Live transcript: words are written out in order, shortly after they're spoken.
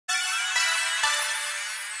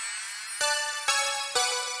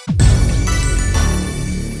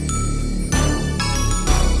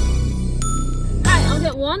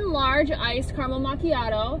1 large iced caramel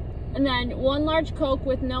macchiato, and then 1 large Coke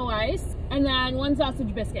with no ice, and then 1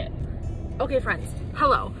 sausage biscuit. Okay friends,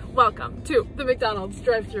 hello, welcome to the McDonald's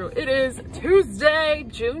drive-thru. It is Tuesday,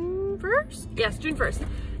 June 1st? Yes, June 1st.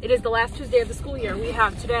 It is the last Tuesday of the school year. We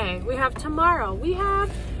have today, we have tomorrow, we have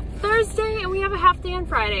Thursday, and we have a half day on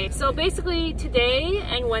Friday. So basically today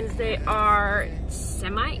and Wednesday are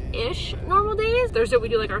semi-ish normal days. Thursday we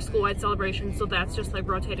do like our school-wide celebration, so that's just like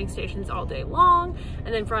rotating stations all day long.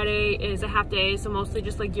 And then Friday is a half day, so mostly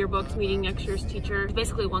just like yearbooks, meeting next year's teacher.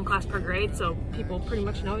 Basically 1 class per grade, so people pretty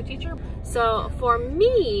much know a teacher. So for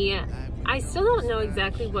me, I still don't know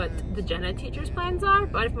exactly what the gen ed teacher's plans are,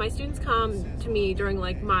 but if my students come to me during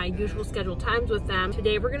like my usual scheduled times with them,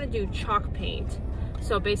 today we're gonna do chalk paint.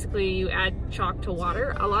 So basically you add chalk to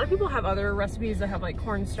water. A lot of people have other recipes that have like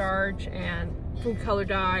cornstarch and food color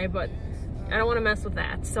dye, but I don't want to mess with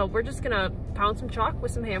that. So we're just gonna pound some chalk with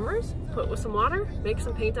some hammers, put it with some water, make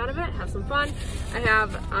some paint out of it, have some fun. I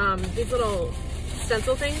have these little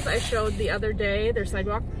stencil things I showed the other day. They're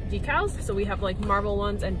sidewalk decals. So we have like marble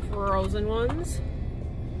ones and frozen ones.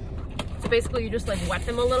 So basically you just like wet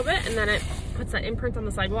them a little bit and then it puts that imprint on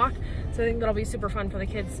the sidewalk. So I think that'll be super fun for the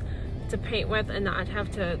kids to paint with and not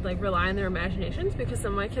have to like rely on their imaginations, because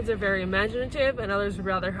some of my kids are very imaginative and others would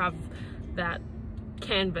rather have that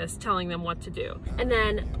canvas telling them what to do. And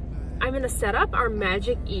then I'm gonna set up our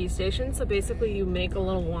magic E station. So basically you make a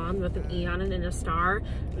little wand with an E on it and a star,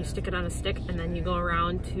 you stick it on a stick, and then you go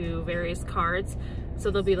around to various cards.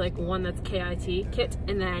 So there'll be like one that's KIT, kit,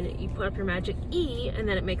 and then you put up your magic E and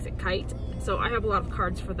then it makes it kite. So I have a lot of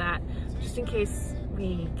cards for that, just in case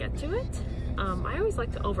we get to it. I always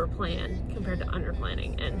like to over plan compared to under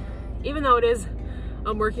planning, and even though it is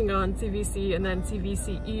I'm working on CVC and then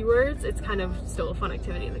CVCE words, it's kind of still a fun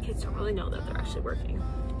activity and the kids don't really know that they're actually working.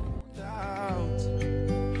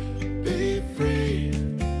 Be free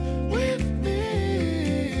with me.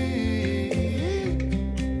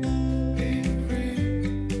 Be free.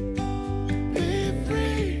 Be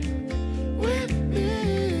free with me.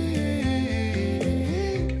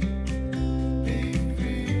 Be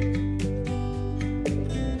free.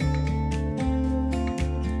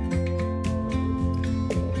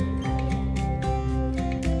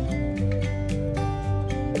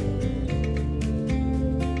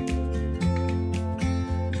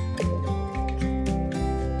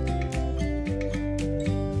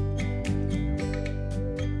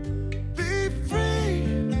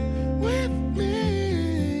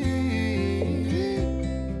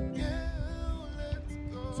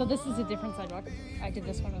 So this is a different sidewalk. I did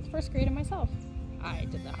this one with 1st grade and myself. I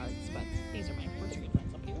did the hearts, but these are my 1st grade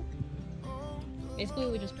friends up here. Basically,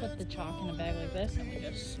 we just put the chalk in a bag like this and we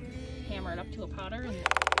just hammer it up to a powder and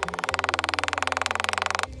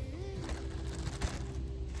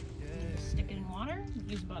stick it in water.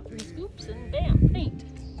 Use about 3 scoops and bam, paint.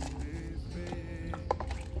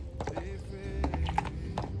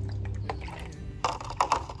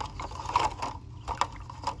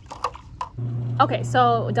 Okay,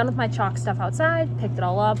 so done with my chalk stuff outside, picked it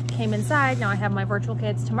all up, came inside. Now I have my virtual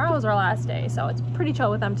kids. Tomorrow is our last day, so it's pretty chill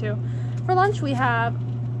with them too. For lunch, we have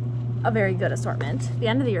a very good assortment. The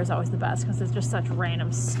end of the year is always the best because it's just such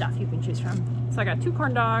random stuff you can choose from. So I got 2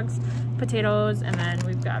 corn dogs, potatoes, and then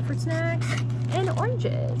we've got fruit snacks and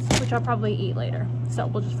oranges, which I'll probably eat later. So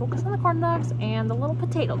we'll just focus on the corn dogs and the little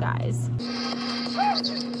potato guys.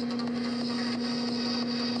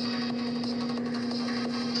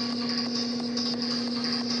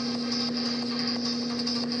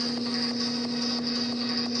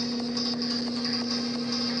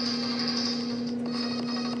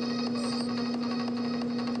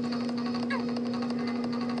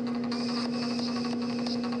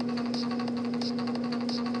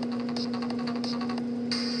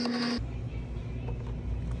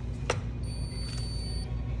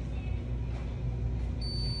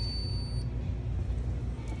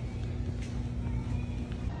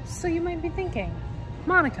 So you might be thinking,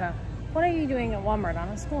 Monica, what are you doing at Walmart on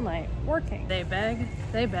a school night? Working. They beg,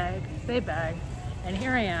 they beg, they beg, and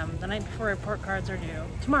here I am, the night before report cards are due.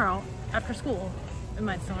 Tomorrow, after school, and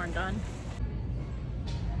mine still aren't done.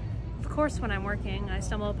 Of course, when I'm working, I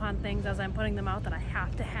stumble upon things as I'm putting them out that I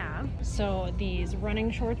have to have. So these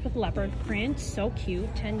running shorts with leopard print, so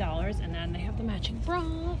cute, $10, and then they have the matching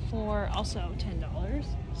bra for also $10.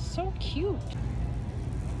 So cute.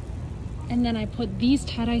 And then I put these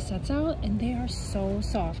tie-dye sets out and they are so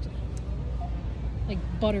soft. Like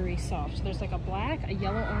buttery soft. There's like a black, a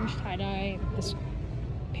yellow, orange tie-dye, this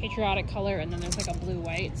patriotic color, and then there's like a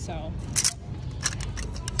blue-white, so.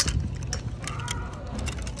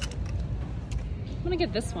 I'm gonna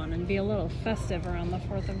get this one and be a little festive around the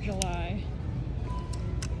 4th of July.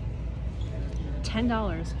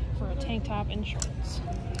 $10 for a tank top and shorts.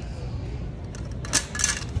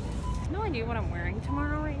 No idea what I'm wearing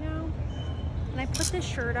tomorrow right now. And I put this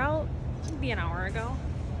shirt out maybe an hour ago.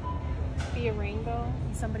 Be a rainbow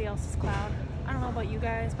in somebody else's cloud. I don't know about you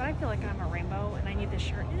guys, but I feel like I'm a rainbow and I need this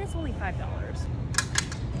shirt, and it's only $5.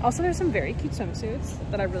 Also, there's some very cute swimsuits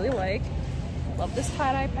that I really like. Love this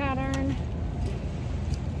tie-dye pattern.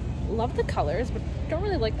 Love the colors, but don't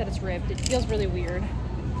really like that it's ribbed. It feels really weird.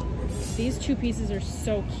 These two pieces are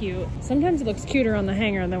so cute. Sometimes it looks cuter on the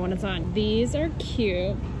hanger than when it's on. These are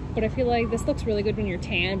cute, but I feel like this looks really good when you're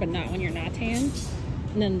tan, but not when you're not tan.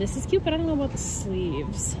 And then this is cute, but I don't know about the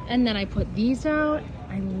sleeves. And then I put these out.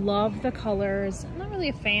 I love the colors. I'm not really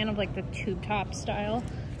a fan of like the tube top style,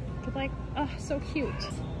 but like, oh, so cute.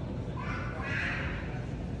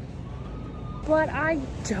 But I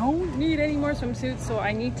don't need any more swimsuits, so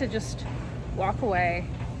I need to just walk away.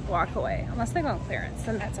 Unless they go on clearance,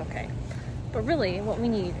 then that's okay. But really, what we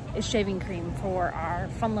need is shaving cream for our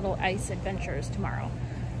fun little ice adventures tomorrow.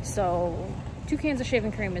 So 2 cans of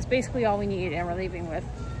shaving cream is basically all we need, and we're leaving with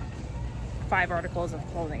 5 articles of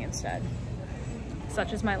clothing instead.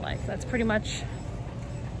 Such is my life. That's pretty much,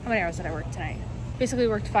 how many hours did I work tonight? Basically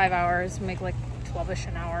worked 5 hours, make like 12-ish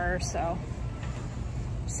an hour or so.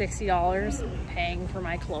 $60 paying for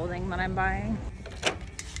my clothing that I'm buying.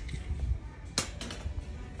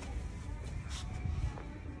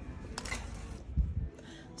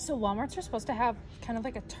 So Walmarts are supposed to have kind of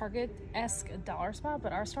like a Target-esque dollar spot,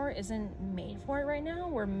 but our store isn't made for it right now.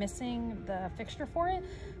 We're missing the fixture for it.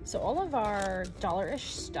 So all of our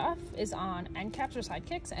dollar-ish stuff is on end caps or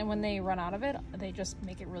sidekicks, and when they run out of it, they just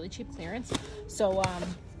make it really cheap clearance. So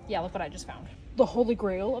yeah, look what I just found. The holy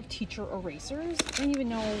grail of teacher erasers. I don't even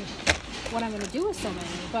know what I'm gonna do with so many,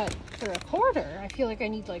 but for a quarter, I feel like I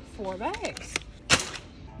need like 4 bags.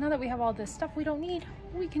 Now that we have all this stuff we don't need,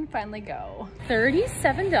 we can finally go.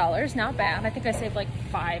 $37, not bad. I think I saved like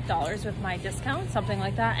 $5 with my discount, something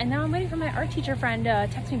like that. And now I'm waiting for my art teacher friend to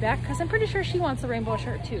text me back because I'm pretty sure she wants the rainbow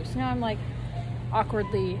shirt too. So now I'm like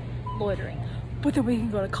awkwardly loitering. But then we can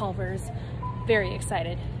go to Culver's. Very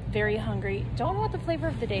excited, very hungry. Don't know what the flavor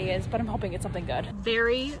of the day is, but I'm hoping it's something good.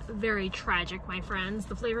 Very, very tragic, my friends.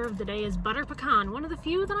 The flavor of the day is butter pecan, one of the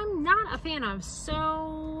few that I'm not a fan of.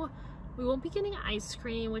 So we won't be getting ice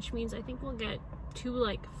cream, which means I think we'll get 2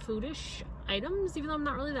 like foodish items, even though I'm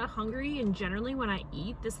not really that hungry. And generally when I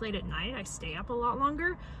eat this late at night, I stay up a lot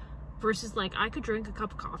longer versus like I could drink a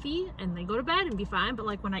cup of coffee and then go to bed and be fine. But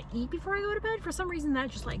like when I eat before I go to bed, for some reason that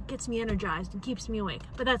just like gets me energized and keeps me awake.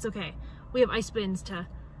 But that's okay. We have ice bins to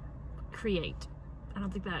create. I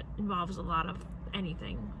don't think that involves a lot of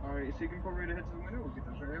anything. All right, so you can go right ahead to the window. We'll get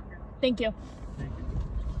those right up here. Thank you. Thank you.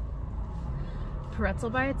 Pretzel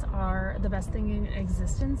bites are the best thing in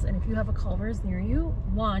existence, and if you have a Culver's near you,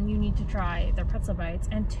 1, you need to try their pretzel bites,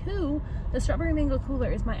 and 2, the strawberry mango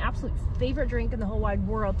cooler is my absolute favorite drink in the whole wide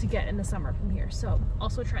world to get in the summer from here, so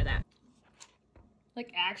also try that.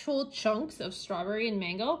 Like actual chunks of strawberry and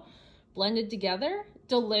mango blended together.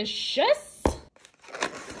 Delicious.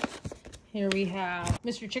 Here we have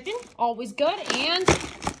Mr. Chicken, always good, and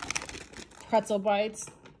pretzel bites.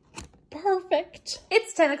 Perfect.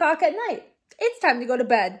 It's 10 o'clock at night. It's time to go to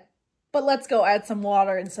bed. But let's go add some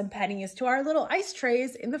water and some pennies to our little ice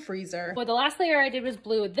trays in the freezer. Well, the last layer I did was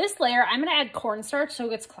blue. This layer, I'm gonna add cornstarch so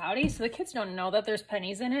it gets cloudy, so the kids don't know that there's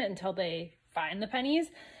pennies in it until they find the pennies.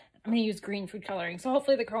 I'm gonna use green food coloring, so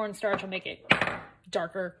hopefully the cornstarch will make it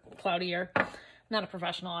darker, cloudier. I'm not a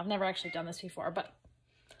professional. I've never actually done this before, but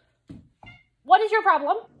what is your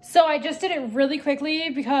problem? So I just did it really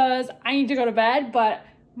quickly because I need to go to bed, but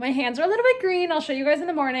my hands are a little bit green. I'll show you guys in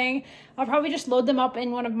the morning. I'll probably just load them up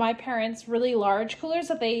in one of my parents' really large coolers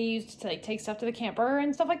that they use to like take stuff to the camper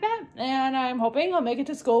and stuff like that. And I'm hoping I'll make it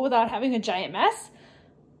to school without having a giant mess.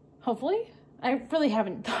 Hopefully. I really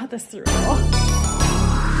haven't thought this through at all.